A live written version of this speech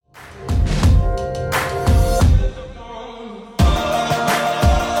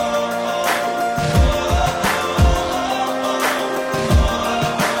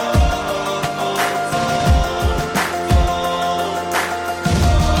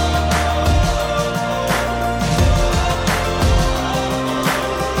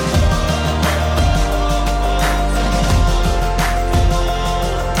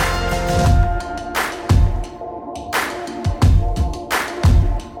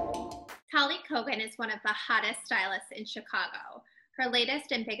Kogan is one of the hottest stylists in Chicago. Her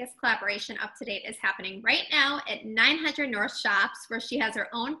latest and biggest collaboration up to date is happening right now at 900 North Shops, where she has her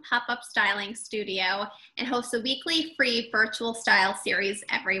own pop-up styling studio and hosts a weekly free virtual style series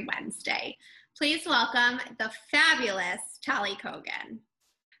every Wednesday. Please welcome the fabulous Tali Kogan.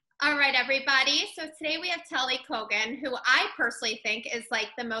 All right, everybody. So today we have Tali Kogan, who I personally think is like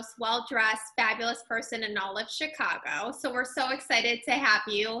the most well-dressed, fabulous person in all of Chicago. So we're so excited to have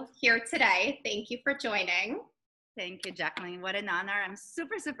you here today. Thank you for joining. Thank you, Jacqueline. What an honor. I'm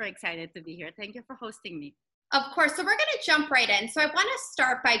super, super excited to be here. Thank you for hosting me. Of course. So we're going to jump right in. So I want to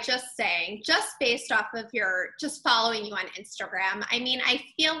start by just saying, just based off of just following you on Instagram, I mean, I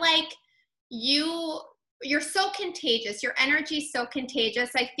feel like you're so contagious. Your energy is so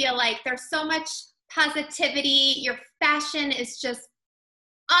contagious. I feel like there's so much positivity. Your fashion is just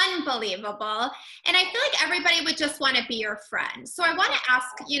unbelievable. And I feel like everybody would just want to be your friend. So I want to ask,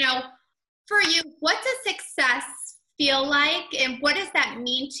 for you, what does success feel like and what does that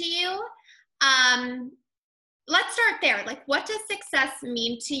mean to you? Let's start there. Like, what does success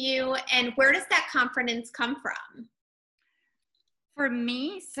mean to you and where does that confidence come from? For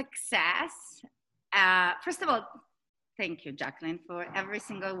me, success, first of all, thank you, Jacqueline, for every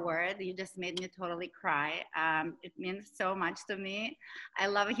single word. You just made me totally cry. It means so much to me. I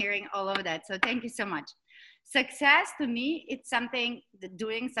love hearing all of that. So thank you so much. Success to me, it's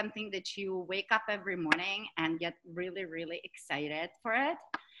doing something that you wake up every morning and get really, really excited for it.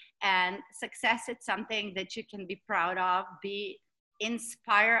 And success, it's something that you can be proud of,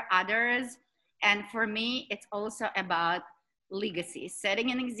 inspire others. And for me, it's also about legacy,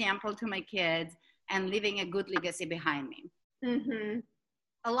 setting an example to my kids and leaving a good legacy behind me. Mm-hmm.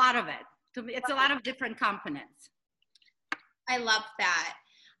 A lot of it. To me, it's a lot of different components. I love that.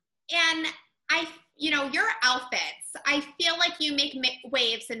 And your outfits, I feel like you make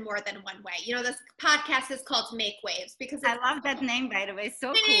waves in more than one way. This podcast is called Make Waves because I love that name, by the way.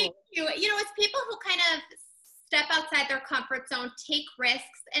 So thank cool. You. It's people who kind of step outside their comfort zone, take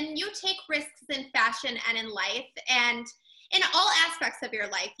risks, and you take risks in fashion and in life and in all aspects of your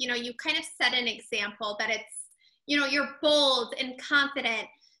life. You kind of set an example that it's, you're bold and confident.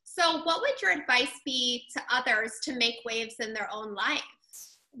 So what would your advice be to others to make waves in their own life?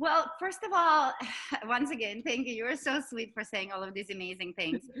 Well, first of all, once again, thank you. You're so sweet for saying all of these amazing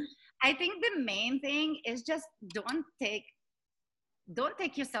things. I think the main thing is just don't take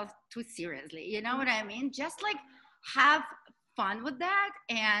yourself too seriously. You know what I mean? Just like have fun with that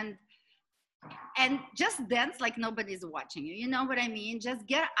and just dance like nobody's watching you. You know what I mean? Just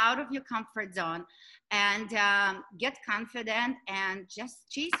get out of your comfort zone and get confident and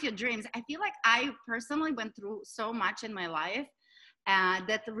just chase your dreams. I feel like I personally went through so much in my life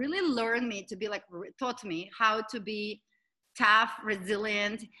that really taught me how to be tough,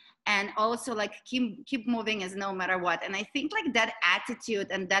 resilient, and also like keep moving as no matter what. And I think like that attitude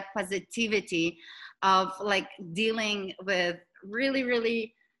and that positivity of like dealing with really,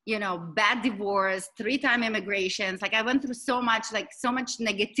 really, bad divorce, 3-time immigrations. Like I went through so much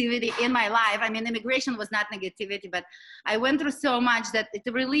negativity in my life. I mean, immigration was not negativity, but I went through so much that it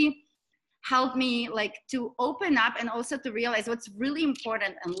really helped me like to open up and also to realize what's really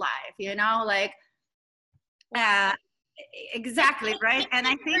important in life, exactly. Right. And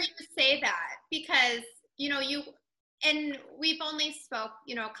I think you say that because, and we've only spoke,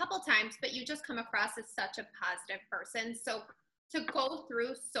 a couple times, but you just come across as such a positive person. So to go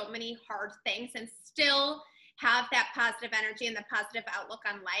through so many hard things and still have that positive energy and the positive outlook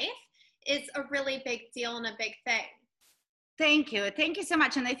on life is a really big deal and a big thing. Thank you. Thank you so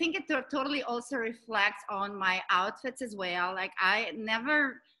much. And I think it totally also reflects on my outfits as well. Like I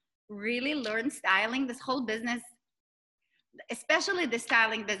never really learned styling. This whole business, especially the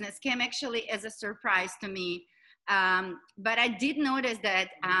styling business, came actually as a surprise to me. But I did notice that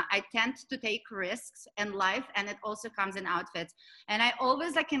I tend to take risks in life and it also comes in outfits. And I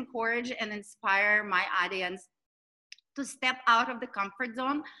always encourage and inspire my audience to step out of the comfort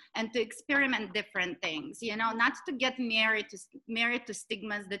zone and to experiment different things, not to get married to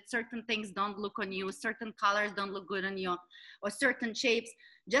stigmas that certain things don't look on you, certain colors don't look good on you, or certain shapes.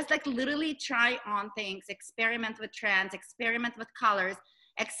 Just literally try on things, experiment with trends, experiment with colors,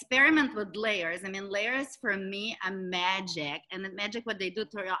 experiment with layers. I mean, layers for me are magic, and the magic what they do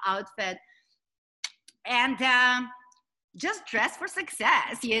to your outfit. And just dress for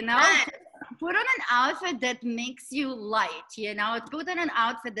success, Put on an outfit that makes you light, Put on an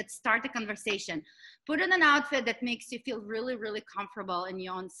outfit that starts a conversation. Put on an outfit that makes you feel really, really comfortable in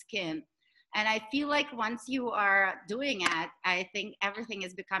your own skin. And I feel like once you are doing it, I think everything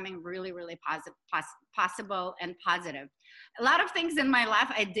is becoming really, really possible and positive. A lot of things in my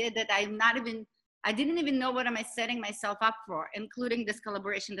life I did that I didn't even know what am I setting myself up for, including this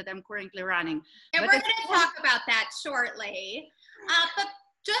collaboration that I'm currently running. And we're going to talk about that shortly. But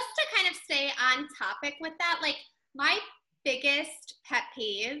just to kind of stay on topic with that, like my biggest pet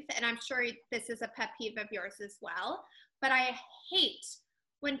peeve, and I'm sure this is a pet peeve of yours as well, but I hate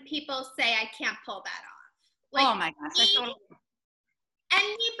when people say I can't pull that off. Like, oh my gosh,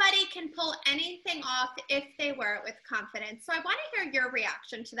 anybody can pull anything off if they wear it with confidence. So I want to hear your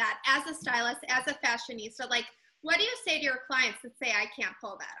reaction to that as a stylist, as a fashionista. Like, what do you say to your clients that say I can't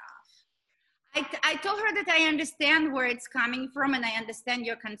pull that off? I told her that I understand where it's coming from and I understand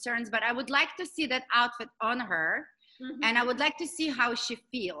your concerns, but I would like to see that outfit on her. Mm-hmm. And I would like to see how she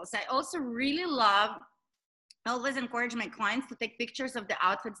feels. I also really always encourage my clients to take pictures of the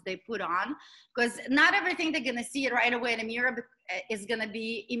outfits they put on, because not everything they're going to see right away in the mirror is going to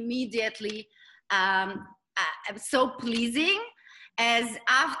be immediately so pleasing as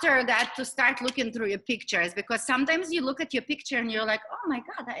after that to start looking through your pictures, because sometimes you look at your picture and you're like, oh my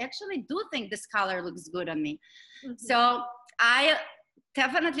God, I actually do think this color looks good on me. Mm-hmm. So I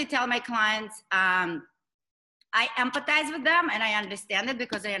definitely tell my clients, I empathize with them and I understand it,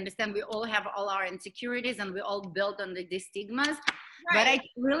 because I understand we all have all our insecurities and we all build on the stigmas. Right.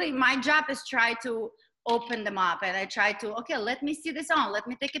 But my job is try to open them up, and I try to, okay, let me see this on, let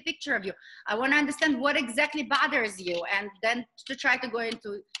me take a picture of you. I want to understand what exactly bothers you, and then to try to go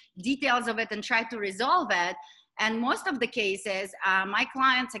into details of it and try to resolve it. And most of the cases, my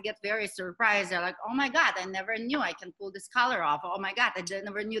clients, I get very surprised. They're like, oh my God, I never knew I can pull this color off. Oh my God, I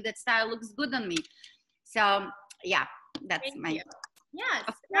never knew that style looks good on me. So yeah, that's Yes,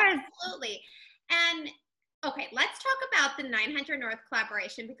 absolutely. And okay, let's talk about the 900 North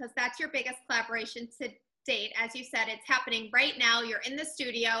collaboration, because that's your biggest collaboration to date. As you said, it's happening right now. You're in the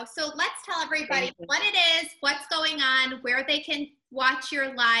studio. So let's tell everybody what it is, what's going on, where they can watch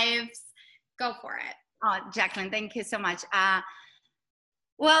your lives. Go for it. Oh, Jacqueline, thank you so much.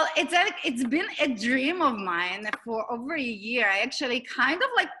 Well, it's been a dream of mine for over a year. I actually kind of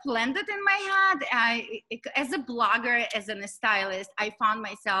like planned it in my head. As a blogger, as a stylist, I found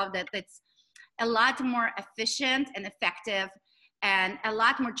myself that it's a lot more efficient and effective and a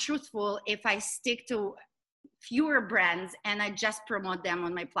lot more truthful if I stick to fewer brands and I just promote them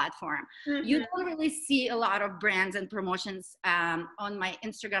on my platform. Mm-hmm. You don't really see a lot of brands and promotions on my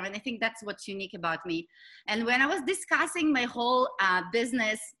Instagram, and I think that's what's unique about me. And when I was discussing my whole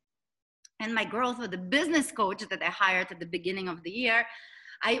business and my growth with the business coach that I hired at the beginning of the year,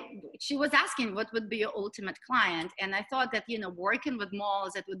 she was asking what would be your ultimate client, and I thought that, working with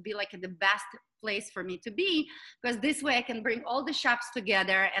malls, it would be like the best place for me to be, because this way I can bring all the shops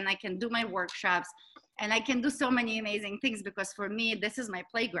together and I can do my workshops. And I can do so many amazing things, because for me, this is my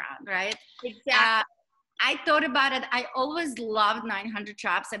playground, right? Exactly. I thought about it. I always loved 900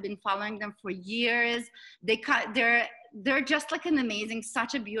 Shops. I've been following them for years. They're just like an amazing,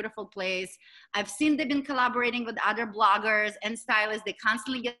 such a beautiful place. I've seen they've been collaborating with other bloggers and stylists. They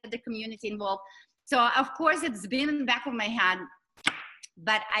constantly get the community involved. So of course, it's been in the back of my head,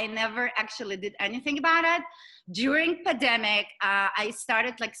 but I never actually did anything about it. During pandemic, I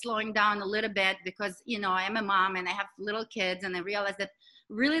started like slowing down a little bit, because, I am a mom and I have little kids, and I realized that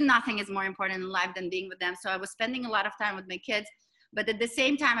really nothing is more important in life than being with them. So I was spending a lot of time with my kids, but at the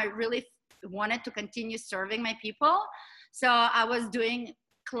same time, I really wanted to continue serving my people. So I was doing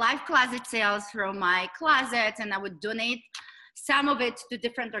live closet sales from my closets, and I would donate some of it to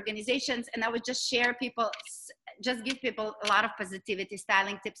different organizations, and I would just just give people a lot of positivity,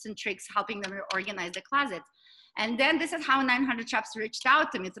 styling tips and tricks, helping them organize the closets. And then this is how 900 Shops reached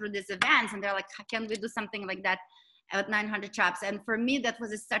out to me through these events, and they're like, can we do something like that at 900 Shops? And for me, that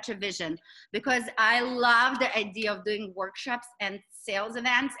was such a vision, because I love the idea of doing workshops and sales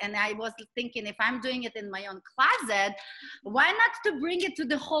events. And I was thinking, if I'm doing it in my own closet, why not to bring it to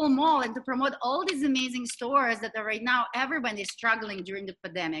the whole mall and to promote all these amazing stores that are right now, everybody is struggling during the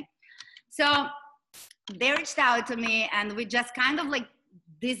pandemic. So they reached out to me, and we just kind of like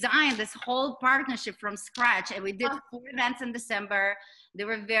designed this whole partnership from scratch. And we did 4 events in December. They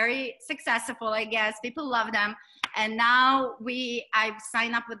were very successful, I guess. People love them. And now I've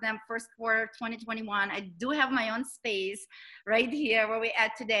signed up with them first quarter 2021. I do have my own space right here where we're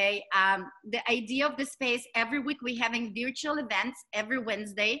at today. The idea of the space, every week we're having virtual events every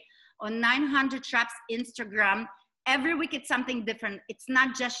Wednesday on 900 Shops Instagram. Every week it's something different. It's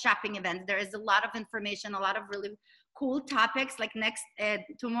not just shopping events. There is a lot of information, a lot of really cool topics. Like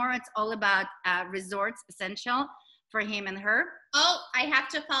tomorrow, it's all about resorts essential for him and her? Oh, I have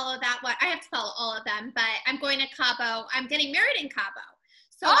to follow that one. I have to follow all of them, but I'm going to Cabo. I'm getting married in Cabo.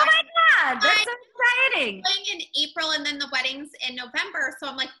 So Oh my God, that's so exciting. going in April and then the wedding's in November. So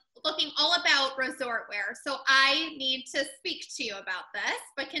I'm like looking all about resort wear. So I need to speak to you about this,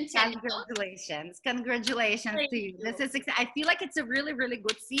 but continue. Congratulations. Congratulations to you. This is, I feel like it's a really, really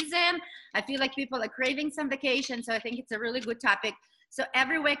good season. I feel like people are craving some vacation. So I think it's a really good topic. So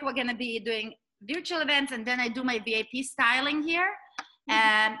every week we're going to be doing virtual events, and then I do my VIP styling here.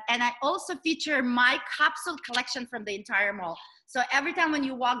 And I also feature my capsule collection from the entire mall. So every time when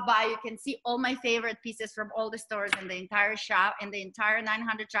you walk by, you can see all my favorite pieces from all the stores in the entire shop, in the entire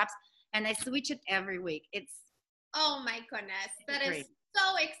 900 shops. And I switch it every week. It's, oh my goodness. That great. Is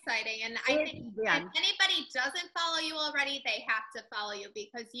so exciting. And I think if anybody doesn't follow you already, they have to follow you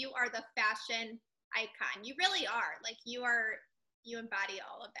because you are the fashion icon. You really are. Like you embody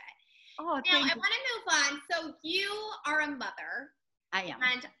all of it. Oh, now I want to move on. So you are a mother. I am.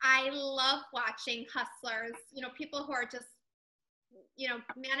 And I love watching hustlers, you know, people who are just, you know,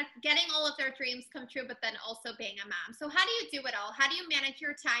 getting all of their dreams come true, but then also being a mom. So how do you do it all? How do you manage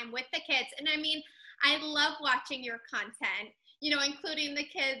your time with the kids? And I mean, I love watching your content, you know, including the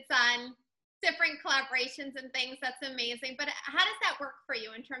kids on different collaborations and things. That's amazing. But how does that work for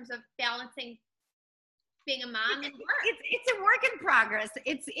you in terms of balancing being a mom and work? It's a work in progress.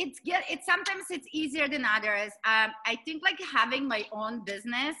 It's sometimes it's easier than others. I think like having my own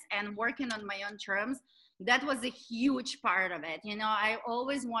business and working on my own terms, that was a huge part of it. You know, I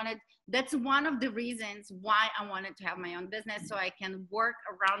always wanted, that's one of the reasons why I wanted to have my own business, so I can work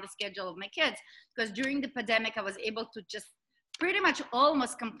around the schedule of my kids. Because during the pandemic, I was able to just pretty much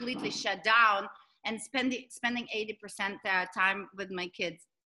almost completely shut down and spending 80% time with my kids.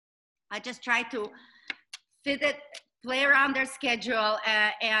 I just try to fit it, play around their schedule,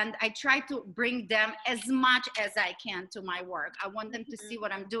 and I try to bring them as much as I can to my work. I want them to see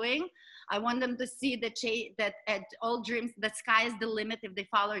what I'm doing. I want them to see that at all dreams, the sky is the limit if they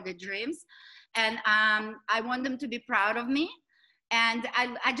follow their dreams. And I want them to be proud of me. And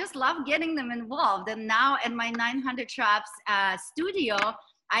I just love getting them involved. And now at my 900 Shops studio,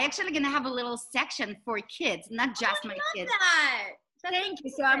 I actually gonna have a little section for kids, not just my kids. Thank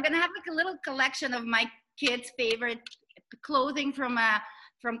you. So I'm gonna have like a little collection of my kids' favorite clothing from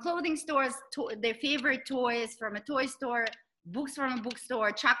clothing stores, their favorite toys from a toy store, books from a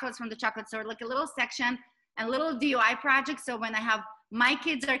bookstore, chocolates from the chocolate store, like a little section and little DIY projects. So when I have my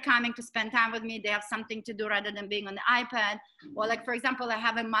kids are coming to spend time with me, they have something to do rather than being on the iPad. Or like, for example, I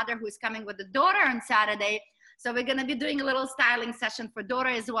have a mother who's coming with a daughter on Saturday. So we're gonna be doing a little styling session for daughter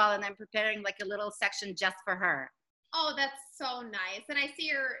as well. And I'm preparing like a little section just for her. Oh, that's so nice. And I see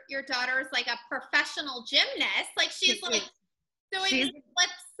your daughter's like a professional gymnast. Like she's like doing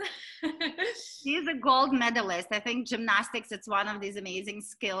flips. She's a gold medalist. I think gymnastics, it's one of these amazing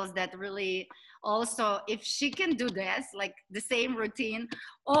skills that really also, if she can do this, like the same routine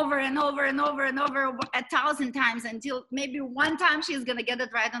over and over and over and over 1,000 times until maybe one time she's going to get it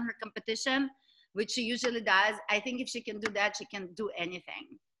right on her competition, which she usually does. I think if she can do that, she can do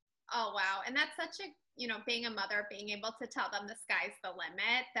anything. Oh, wow. And that's such a, you know, being a mother, being able to tell them the sky's the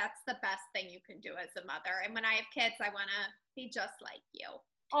limit, that's the best thing you can do as a mother. And when I have kids, I want to be just like you.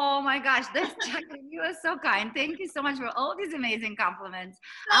 Oh my gosh, Jacqueline, you are so kind. Thank you so much for all these amazing compliments.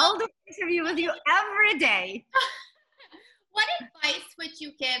 I'll do an interview with you every day. What advice would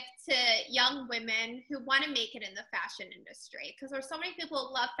you give to young women who want to make it in the fashion industry? Because there's so many people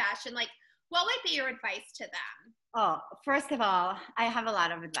who love fashion. Like, what would be your advice to them? Oh, first of all, I have a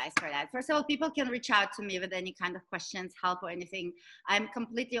lot of advice for that. First of all, people can reach out to me with any kind of questions, help, or anything. I'm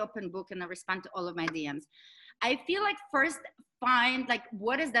completely open book and I respond to all of my DMs. I feel like first find like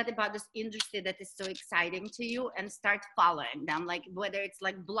what is that about this industry that is so exciting to you and start following them. Like whether it's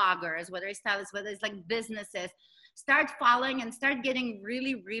like bloggers, whether it's stylists, whether it's like businesses, start following and start getting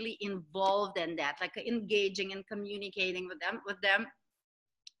really, really involved in that, like engaging and communicating with them.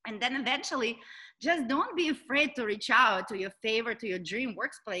 And then eventually just don't be afraid to reach out to your favorite, to your dream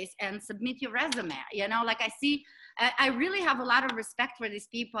workplace and submit your resume. You know, like I really have a lot of respect for these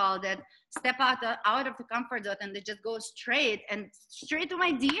people that step out of the comfort zone and they just go straight to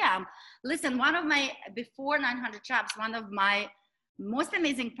my DM. Listen, one of my, before 900 Shops, one of my most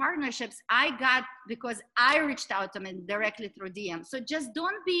amazing partnerships I got because I reached out to them directly through DM. So just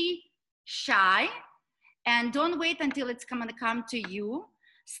don't be shy and don't wait until it's going to come to you.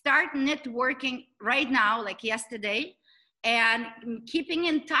 Start networking right now, like yesterday, and keeping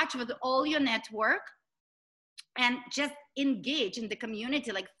in touch with all your network and just engage in the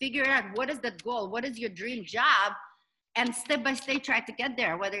community, like figure out what is that goal, what is your dream job, and step by step try to get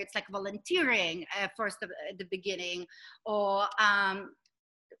there, whether it's like volunteering first at the beginning, or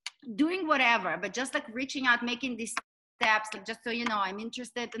doing whatever, but just like reaching out, making these steps, like, just so you know, I'm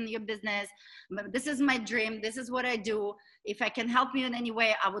interested in your business. This is my dream. This is what I do. If I can help you in any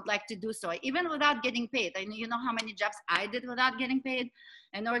way, I would like to do so, even without getting paid. I know, you know how many jobs I did without getting paid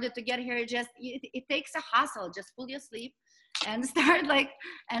in order to get here. It takes a hustle. Just pull your sleeve and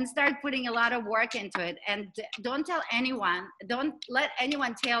start putting a lot of work into it. And don't let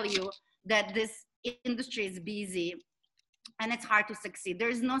anyone tell you that this industry is busy and it's hard to succeed. There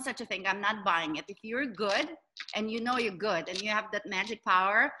is no such a thing. I'm not buying it. If you're good and you know you're good and you have that magic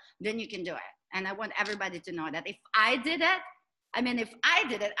power, then you can do it. And I want everybody to know that if I did it,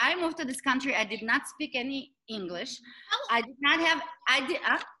 I moved to this country. I did not speak any English. I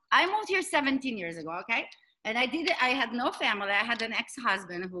moved here 17 years ago, okay? And I did it. I had no family. I had an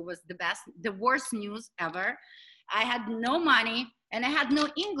ex-husband who was the worst news ever. I had no money and I had no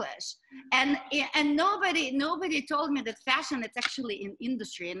English. And nobody told me that fashion, it's actually an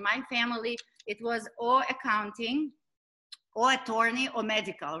industry. In my family, it was or accounting or attorney or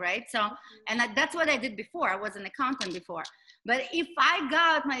medical, right? So, and that's what I did before. I was an accountant before. But if I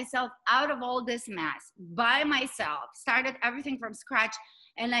got myself out of all this mess by myself, started everything from scratch,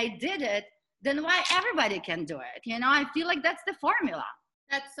 and I did it, then why everybody can do it? You know, I feel like that's the formula.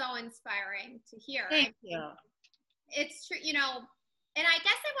 That's so inspiring to hear. Thank you. It's true, you know, and I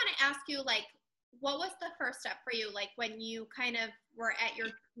guess I want to ask you, like, what was the first step for you? Like when you kind of were at your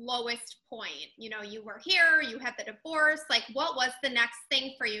lowest point, you know, you were here, you had the divorce, like what was the next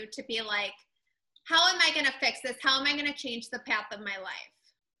thing for you to be like, how am I going to fix this? How am I going to change the path of my life?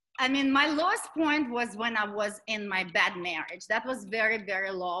 I mean, my lowest point was when I was in my bad marriage. That was very,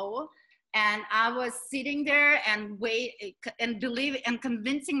 very low. And I was sitting there and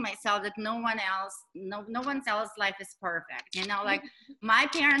convincing myself that no one else's life is perfect. You know, like my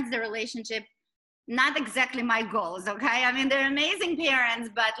parents, the relationship, not exactly my goals. Okay. I mean, they're amazing parents,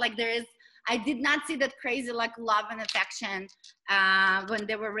 but like I did not see that crazy, like love and affection, when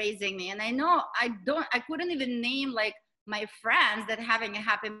they were raising me. And I know I couldn't even name like my friends that having a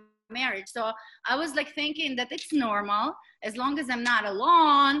happy marriage. So I was like thinking that it's normal as long as I'm not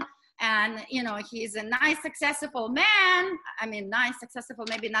alone. And, you know, he's a nice, successful man. I mean, nice, successful,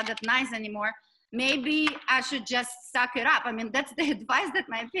 maybe not that nice anymore. Maybe I should just suck it up. I mean, that's the advice that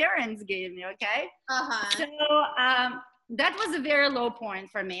my parents gave me, okay? So that was a very low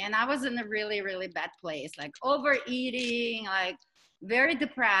point for me. And I was in a really, really bad place, like overeating, like very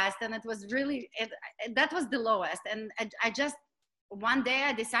depressed. And it was really, that was the lowest. And one day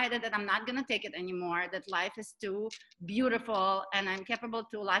I decided that I'm not going to take it anymore, that life is too beautiful and I'm capable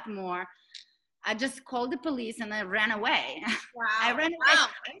to a lot more. I just called the police and I ran away. Wow. I ran away. Wow.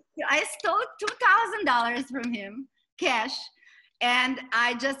 I stole $2,000 from him, cash. And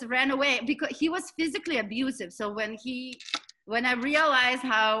I just ran away because he was physically abusive. So when I realized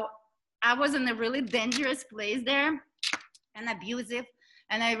how I was in a really dangerous place there and abusive,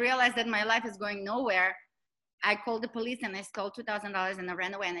 and I realized that my life is going nowhere, I called the police and I stole $2,000 and I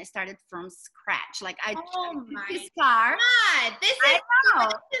ran away and I started from scratch. Like I took his car. God, this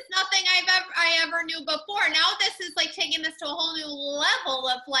is nothing I ever knew before. Now this is like taking this to a whole new level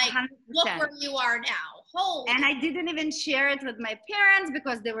of like, 100%. Look where you are now. Holy. And I didn't even share it with my parents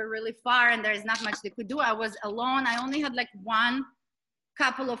because they were really far and there's not much they could do. I was alone. I only had like one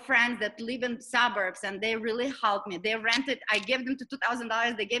couple of friends that live in suburbs and they really helped me. I gave them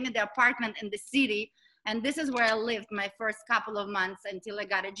 $2,000. They gave me the apartment in the city. And this is where I lived my first couple of months until I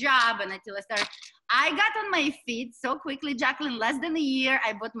got a job and until I got on my feet so quickly, Jacqueline, less than a year.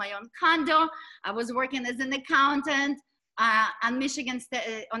 I bought my own condo. I was working as an accountant on Michigan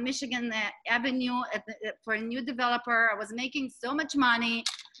Avenue for a new developer. I was making so much money.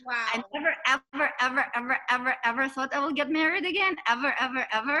 Wow. I never, ever thought I will get married again, ever.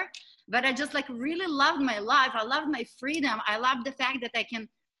 But I just like really loved my life. I loved my freedom. I loved the fact that I can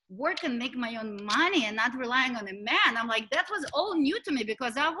work and make my own money and not relying on a man. I'm like, that was all new to me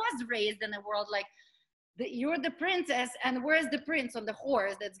because I was raised in a world like, you're the princess and where's the prince on the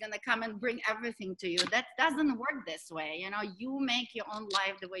horse that's gonna come and bring everything to you? That doesn't work this way. You know, you make your own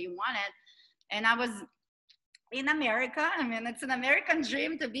life the way you want it. And I was in America. I mean, it's an American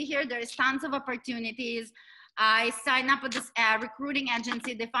dream to be here. There's tons of opportunities. I signed up with this recruiting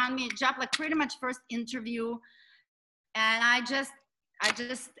agency. They found me a job, like pretty much first interview. And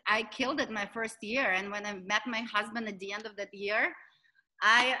I killed it my first year. And when I met my husband at the end of that year,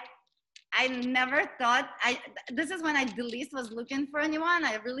 I never thought this is when I the least was looking for anyone.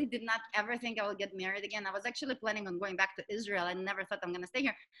 I really did not ever think I would get married again. I was actually planning on going back to Israel. I never thought I'm going to stay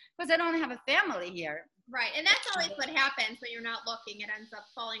here because I don't have a family here. Right. And that's always what happens when you're not looking. It ends up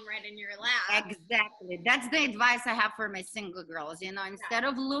falling right in your lap. Exactly. That's the advice I have for my single girls. You know, instead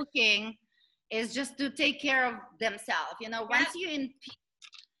of looking, is just to take care of themselves. You know, once you're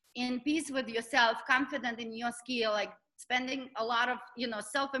in peace with yourself, confident in your skill, like spending a lot of, you know,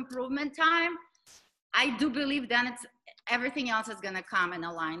 self-improvement time, I do believe then it's everything else is going to come in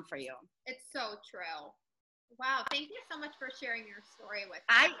a line for you. It's so true. Wow. Thank you so much for sharing your story with me.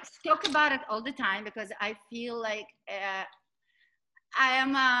 I talk about it all the time because I feel like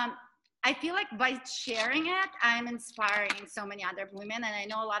I feel like by sharing it, I'm inspiring so many other women. And I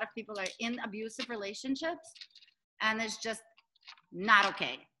know a lot of people are in abusive relationships and it's just not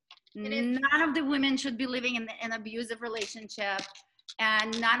okay. None of the women should be living in an abusive relationship,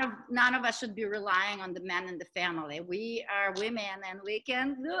 and none of us should be relying on the men in the family. We are women, and we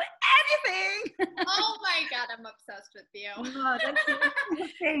can do anything. Oh my God, I'm obsessed with you. Oh,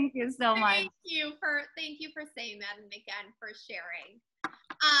 thank you so much. Thank you for saying that, and again for sharing.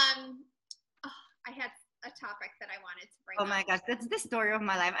 I had a topic that I wanted to bring up. Oh my gosh, that's the story of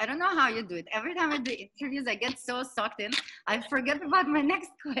my life. I don't know how you do it. Every time I do interviews, I get so sucked in, I forget about my next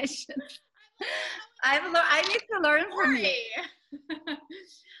question. I need to learn from you.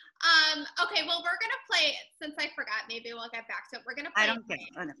 Okay, well, we're gonna play. Since I forgot, maybe we'll get back to it. We're gonna play. I don't care.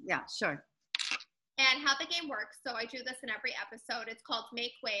 Oh, no. Yeah, sure. And how the game works, so I do this in every episode. It's called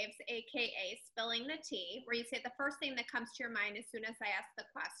Make Waves, aka Spilling the Tea, where you say the first thing that comes to your mind as soon as I ask the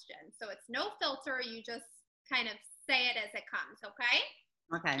question. So it's no filter, you just kind of say it as it comes, okay?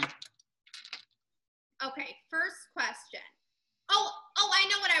 Okay. Okay, first question. Oh, I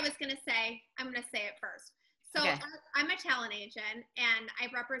know what I was gonna say. I'm gonna say it first. So okay. I'm a talent agent and I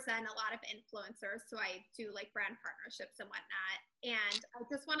represent a lot of influencers. So I do like brand partnerships and whatnot. And I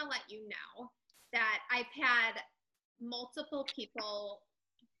just wanna let you know that I've had multiple people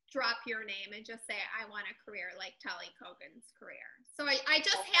drop your name and just say, I want a career like Tali Kogan's career. So I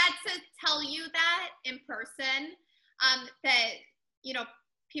just had to tell you that in person, that, you know,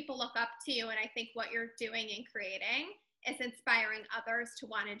 people look up to you. And I think what you're doing and creating is inspiring others to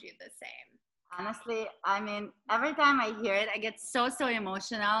want to do the same. Honestly, I mean, every time I hear it, I get so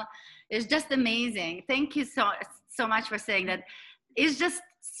emotional. It's just amazing. Thank you so much for saying that. It's just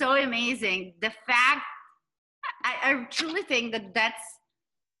so amazing. The fact, I truly think that that's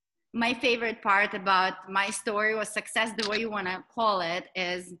my favorite part about my story or success, the way you want to call it,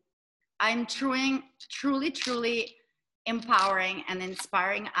 is I'm truly empowering and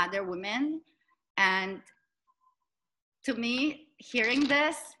inspiring other women. And to me, hearing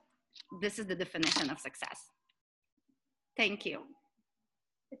this is the definition of success. Thank you.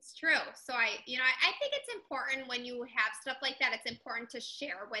 It's true. So I think it's important when you have stuff like that, it's important to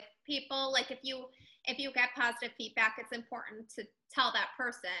share with people. Like if you get positive feedback, it's important to tell that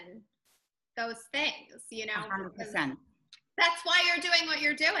person those things, you know. 100%. That's why you're doing what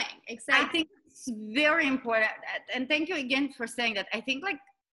you're doing. Exactly. I think it's very important. And thank you again for saying that. I think like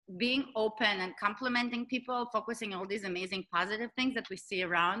being open and complimenting people, focusing on all these amazing positive things that we see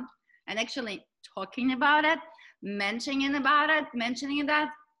around, and actually talking about it, mentioning that,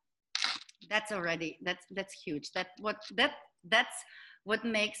 that's huge. That's what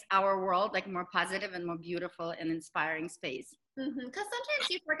makes our world like more positive and more beautiful and inspiring space. Because sometimes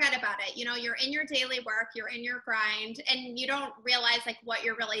you forget about it. You know, you're in your daily work, you're in your grind, and you don't realize like what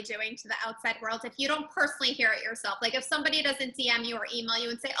you're really doing to the outside world if you don't personally hear it yourself. Like if somebody doesn't DM you or email you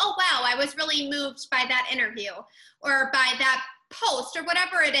and say, oh, wow, I was really moved by that interview or by that post or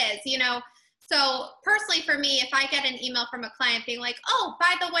whatever it is, you know. So personally for me, if I get an email from a client being like, oh,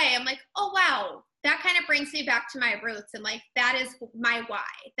 by the way, I'm like, oh, wow, that kind of brings me back to my roots. And like, that is my why.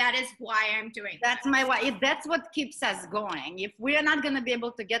 That is why I'm doing that. That's my why. If that's what keeps us going, if we're not going to be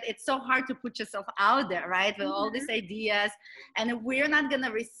able to it's so hard to put yourself out there, right? With all these ideas. And if we're not going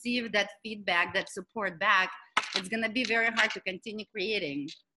to receive that feedback, that support back, it's going to be very hard to continue creating.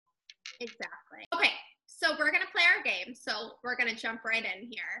 Exactly. Okay. So we're going to play our game. So we're going to jump right in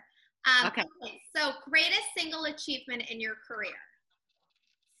here. Okay. So greatest single achievement in your career.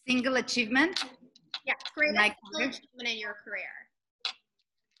 Single achievement? Yeah, greatest single achievement in your career.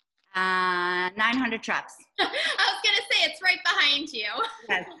 900 traps. I was going to say, it's right behind you.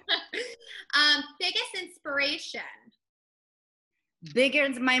 Yes. Biggest inspiration. Bigger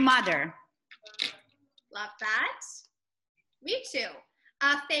than my mother. Love that. Me too.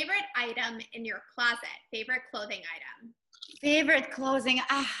 Favorite item in your closet. Favorite clothing item. Favorite clothing.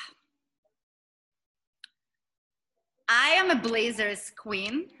 I am a blazers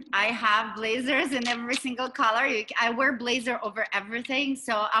queen. I have blazers in every single color. I wear blazer over everything.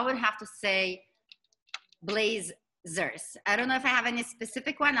 So I would have to say blazers. I don't know if I have any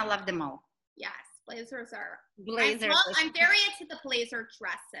specific one. I love them all. Yes, blazers are. Blazers. I'm very into the blazer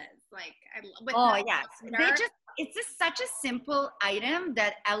dresses. Like, yes. It's just such a simple item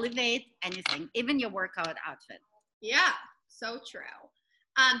that elevates anything, even your workout outfit. Yeah, so true.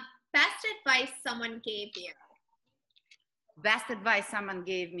 Best advice someone gave you. Best advice someone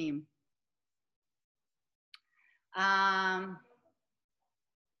gave me.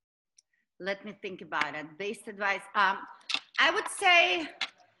 Let me think about it. Best advice. I would say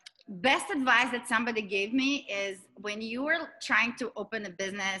best advice that somebody gave me is when you are trying to open a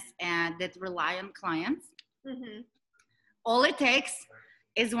business and that rely on clients, all it takes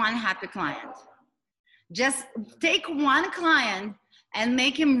is one happy client. Just take one client and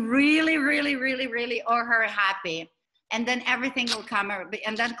make him really, really, really, really or her happy. And then everything will come,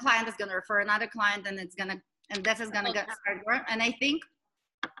 and that client is going to refer another client, and this is going to start work. And I think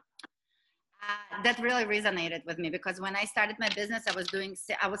that really resonated with me, because when I started my business,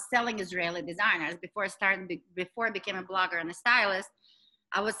 I was selling Israeli designers before I became a blogger and a stylist.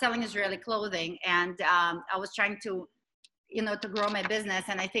 I was selling Israeli clothing, and I was trying to, to grow my business.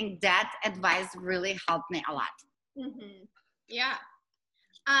 And I think that advice really helped me a lot. Yeah.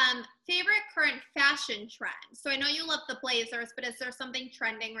 Favorite current fashion trend? So I know you love the blazers, but is there something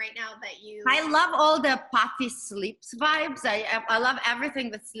trending right now that you... I love all the puffy sleeves vibes. I love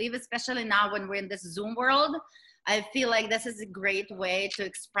everything with sleeve, especially now when we're in this Zoom world. I feel like this is a great way to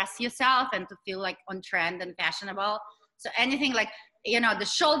express yourself and to feel like on trend and fashionable. So anything like, the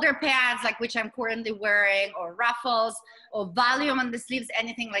shoulder pads, like which I'm currently wearing, or ruffles, or volume on the sleeves,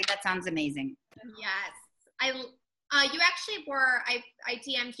 anything like that sounds amazing. Yes. You actually wore, I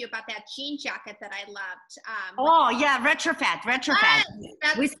DM'd you about that jean jacket that I loved. Retrofit.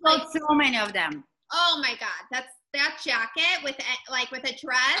 We sold so many of them. Oh my God. That jacket with a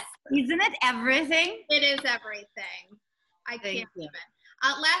dress. Isn't it everything? It is everything. I can't even.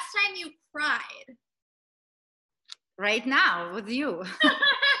 Last time you cried. Right now with you.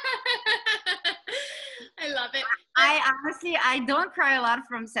 I love it. I honestly don't cry a lot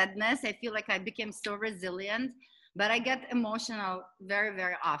from sadness. I feel like I became so resilient. But I get emotional very,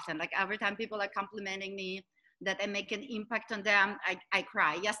 very often. Like every time people are complimenting me that I make an impact on them, I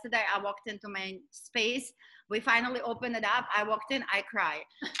cry. Yesterday, I walked into my space. We finally opened it up. I walked in, I cry.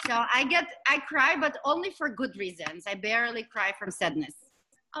 So I cry, but only for good reasons. I barely cry from sadness.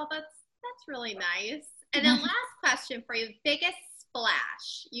 Oh, that's really nice. And then last question for you, biggest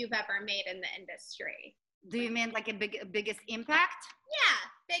splash you've ever made in the industry? Do you mean like biggest impact?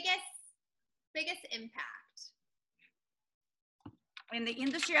 Yeah, biggest impact. In the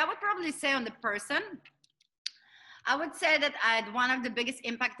industry, I would probably say on the person. I would say that one of the biggest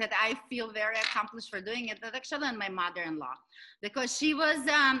impact that I feel very accomplished for doing it is actually on my mother-in-law, because she was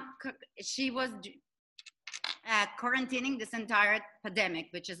quarantining this entire pandemic,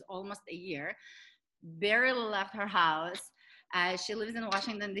 which is almost a year. Barely left her house. She lives in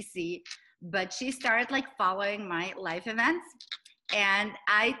Washington, D.C., but she started like following my life events. And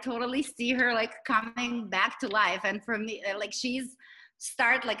I totally see her like coming back to life. And for me, like she's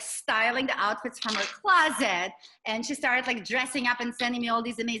started like styling the outfits from her closet, and she started like dressing up and sending me all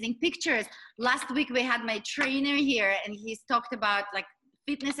these amazing pictures. Last week we had my trainer here, and he's talked about like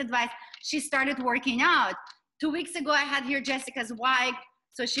fitness advice. She started working out. 2 weeks ago I had here Jessica's wife.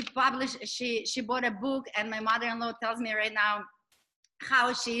 So she bought a book, and my mother-in-law tells me right now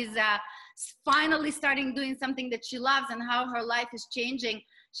how she's finally starting doing something that she loves and how her life is changing.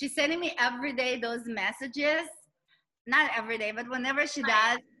 She's sending me every day those messages. Not every day, but whenever she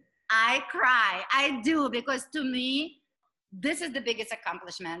does, I cry. I do, because to me, this is the biggest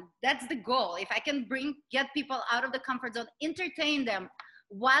accomplishment. That's the goal. If I can get people out of the comfort zone, entertain them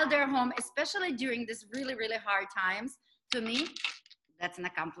while they're home, especially during this really, really hard times, to me, that's an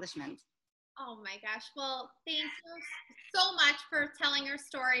accomplishment. Oh my gosh. Well, thank you so much for telling your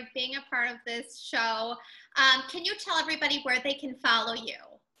story, being a part of this show. Can you tell everybody where they can follow you?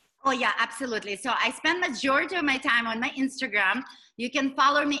 Oh yeah, absolutely. So I spend majority of my time on my Instagram. You can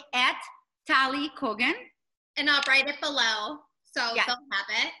follow me at Tali Kogan. And I'll write it below, so yeah. They'll have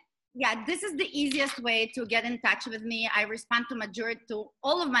it. Yeah, this is the easiest way to get in touch with me. I respond to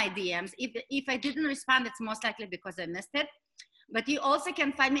all of my DMs. If I didn't respond, it's most likely because I missed it. But you also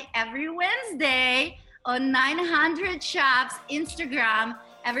can find me every Wednesday on 900 Shops Instagram.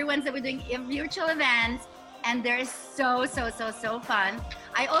 Every Wednesday we're doing virtual events, and they're so fun.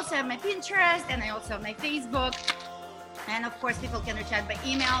 I also have my Pinterest, and I also have my Facebook. And of course, people can reach out by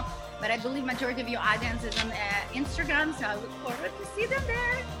email. but I believe majority of your audience is on Instagram, so I look forward to see them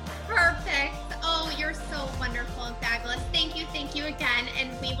there. Perfect. Oh, you're so wonderful and fabulous. Thank you again, and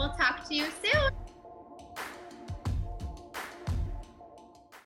we will talk to you soon.